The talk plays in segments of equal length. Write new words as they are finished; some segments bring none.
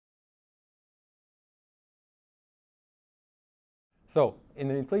So, in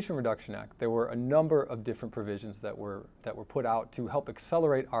the Inflation Reduction Act, there were a number of different provisions that were put out to help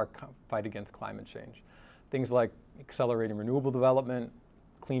accelerate our fight against climate change. Things like accelerating renewable development,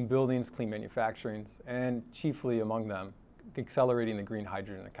 clean buildings, clean manufacturing, and chiefly among them, accelerating the green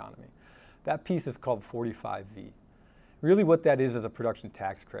hydrogen economy. That piece is called 45V. Really what that is a production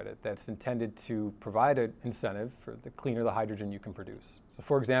tax credit that's intended to provide an incentive for the cleaner the hydrogen you can produce. So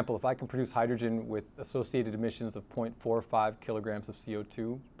for example, if I can produce hydrogen with associated emissions of 0.45 kilograms of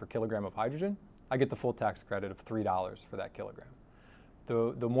CO2 per kilogram of hydrogen, I get the full tax credit of $3 for that kilogram.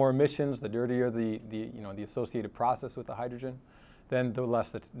 The more emissions, the dirtier the associated process with the hydrogen, then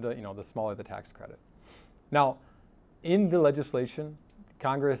the smaller the tax credit. Now, in the legislation,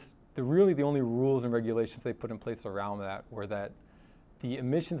 Congress, really the only rules and regulations they put in place around that were that the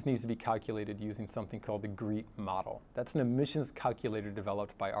emissions needs to be calculated using something called the GREET model. That's an emissions calculator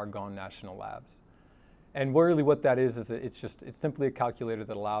developed by Argonne National Labs. And really what that is it's simply a calculator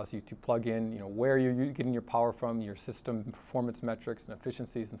that allows you to plug in, where you're getting your power from, your system performance metrics and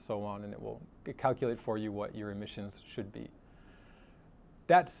efficiencies and so on, and it will calculate for you what your emissions should be.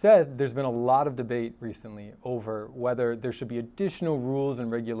 That said, there's been a lot of debate recently over whether there should be additional rules and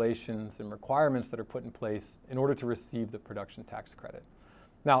regulations and requirements that are put in place in order to receive the production tax credit.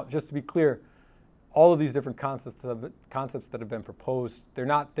 Now, just to be clear, all of these different concepts that have been proposed, they're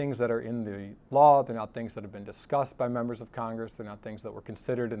not things that are in the law, they're not things that have been discussed by members of Congress, they're not things that were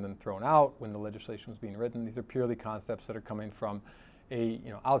considered and then thrown out when the legislation was being written. These are purely concepts that are coming from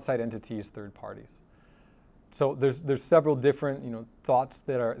outside entities, third parties. So there's several different thoughts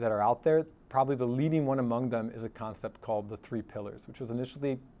that are out there. Probably the leading one among them is a concept called the 3 pillars, which was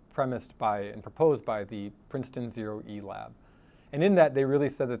initially premised by and proposed by the Princeton Zero-E lab. And in that, they really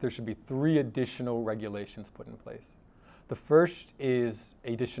said that there should be 3 additional regulations put in place. The first is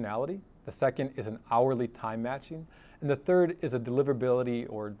additionality. The second is an hourly time matching. And the third is a deliverability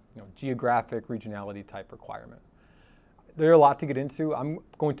or geographic regionality type requirement. There's a lot to get into. I'm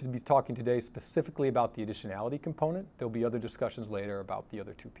going to be talking today specifically about the additionality component. There'll be other discussions later about the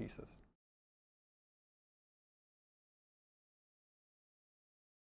other 2 pieces.